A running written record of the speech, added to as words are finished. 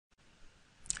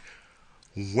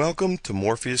Welcome to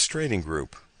Morpheus Trading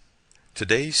Group.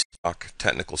 Today's stock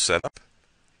technical setup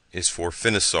is for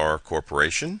Finisar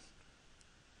Corporation,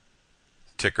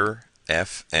 ticker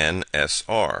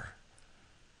FNSR.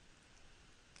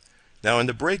 Now in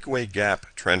the breakaway gap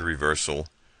trend reversal,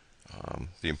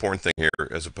 the important thing here,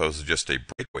 as opposed to just a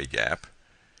breakaway gap,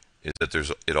 is that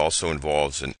it also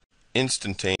involves an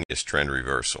instantaneous trend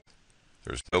reversal.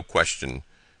 There's no question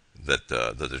that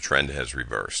the trend has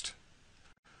reversed.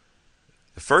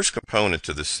 The first component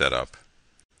to this setup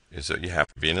is that you have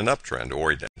to be in an uptrend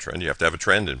or a downtrend. You have to have a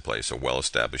trend in place, a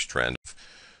well-established trend of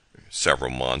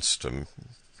several months to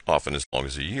often as long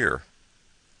as a year.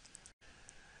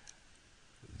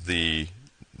 The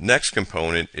next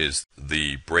component is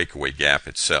the breakaway gap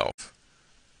itself,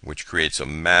 which creates a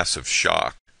massive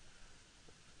shock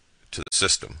to the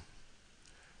system,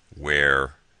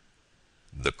 where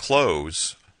the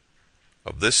close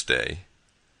of this day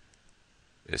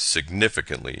is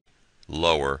significantly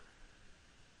lower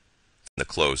than the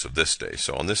close of this day.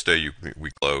 So on this day we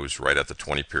close right at the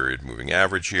 20-period moving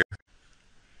average here,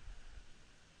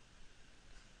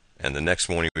 and the next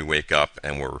morning we wake up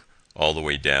and we're all the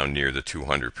way down near the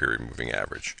 200-period moving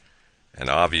average. And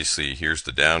obviously here's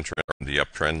the downtrend, the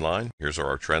uptrend line. Here's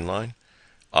our trend line.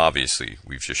 Obviously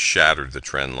we've just shattered the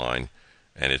trend line,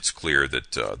 and it's clear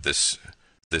that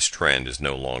this trend is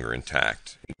no longer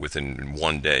intact. Within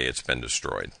one day, it's been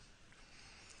destroyed.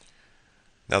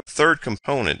 Now, the third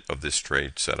component of this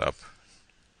trade setup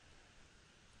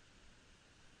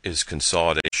is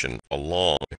consolidation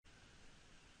along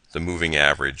the moving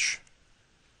average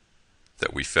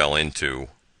that we fell into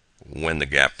when the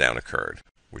gap down occurred,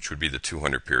 which would be the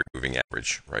 200-period moving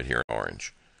average right here in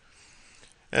orange.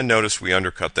 And notice we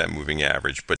undercut that moving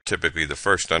average, but typically the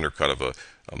first undercut of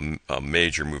a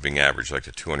major moving average like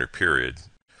the 200-period,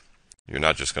 you're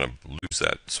not just going to lose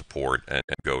that support and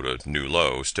go to new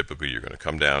lows. Typically you're going to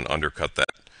come down, undercut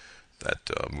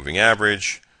that moving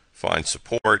average, find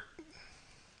support,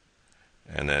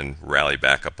 and then rally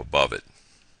back up above it.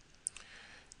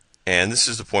 And this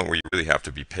is the point where you really have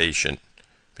to be patient,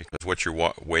 because what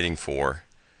you're waiting for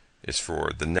is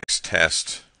for the next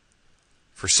test,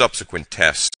 for subsequent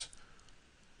tests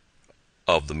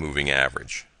of the moving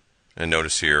average. And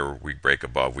notice here we break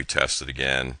above, we test it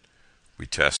again, we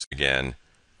test again,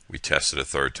 we test it a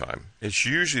third time. It's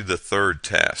usually the third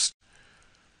test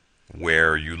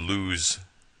where you lose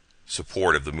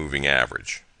support of the moving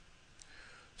average.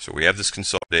 So we have this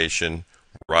consolidation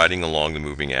riding along the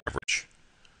moving average.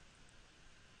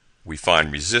 We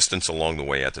find resistance along the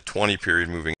way at the 20-period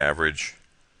moving average.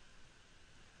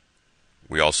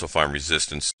 We also find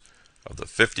resistance of the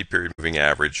 50-period moving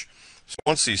average. So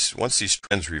once these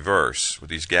trends reverse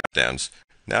with these gap downs,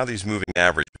 now these moving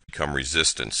averages become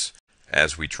resistance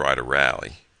as we try to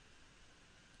rally.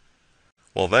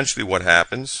 Well, eventually what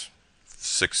happens,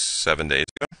 6-7 days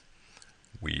ago,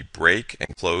 we break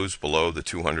and close below the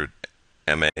 200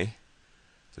 MA,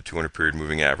 the 200-period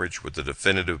moving average, with the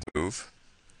definitive move.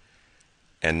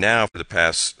 And now for the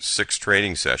past 6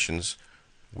 trading sessions,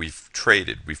 we've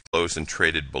closed and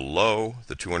traded below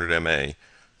the 200 MA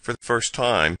for the first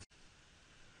time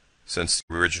since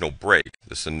the original break,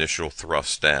 this initial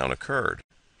thrust down occurred.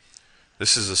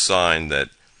 This is a sign that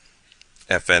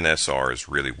FNSR is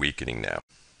really weakening now.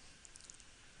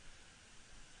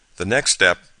 The next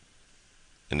step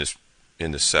in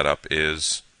this setup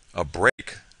is a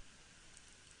break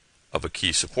of a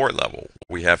key support level.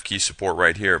 We have key support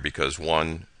right here because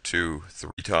 1, 2,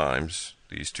 3 times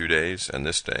these 2 days and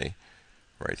this day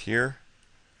right here,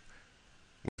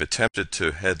 we've attempted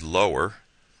to head lower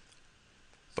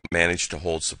but managed to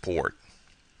hold support.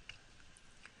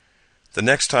 The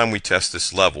next time we test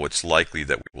this level, it's likely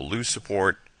that we will lose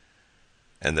support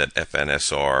and that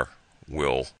FNSR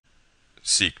will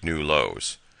seek new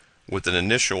lows with an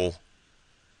initial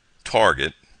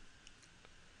target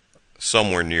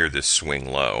somewhere near this swing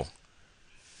low,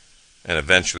 and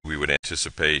eventually we would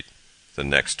anticipate the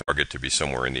next target to be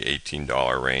somewhere in the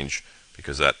 $18 range,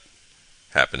 because that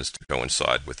happens to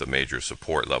coincide with a major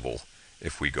support level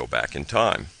if we go back in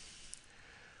time.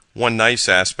 One nice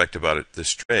aspect about this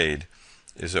trade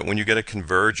is that when you get a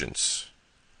convergence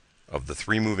of the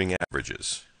 3 moving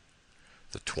averages,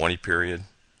 the 20-period,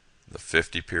 the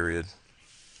 50-period,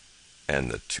 and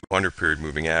the 200-period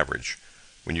moving average,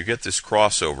 when you get this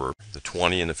crossover, the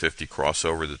 20 and the 50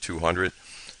 crossover the 200,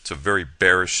 it's a very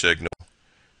bearish signal.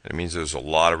 It means there's a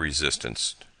lot of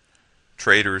resistance.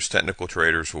 Traders, technical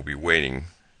traders, will be waiting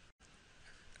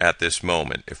at this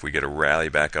moment, if we get a rally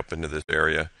back up into this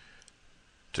area,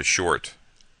 to short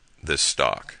this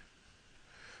stock.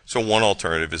 So one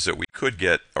alternative is that we could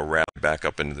get a rally back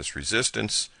up into this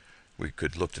resistance. We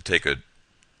could look to take a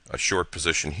short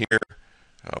position here.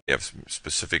 We have some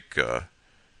specific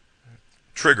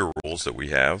trigger rules that we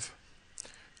have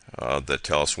that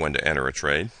tell us when to enter a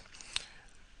trade.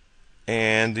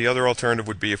 And the other alternative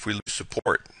would be if we lose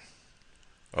support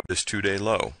of this 2-day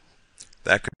low.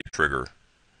 That could be a trigger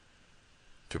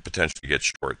to potentially get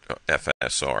short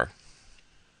FNSR.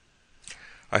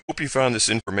 I hope you found this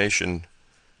information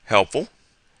helpful.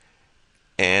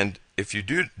 And if you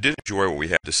did enjoy what we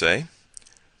had to say,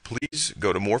 please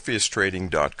go to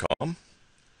morpheustrading.com,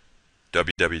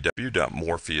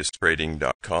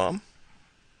 www.morpheustrading.com,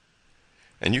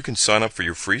 and you can sign up for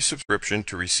your free subscription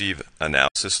to receive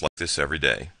analysis like this every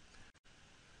day.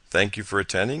 Thank you for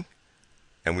attending,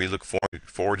 and we look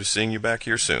forward to seeing you back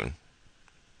here soon.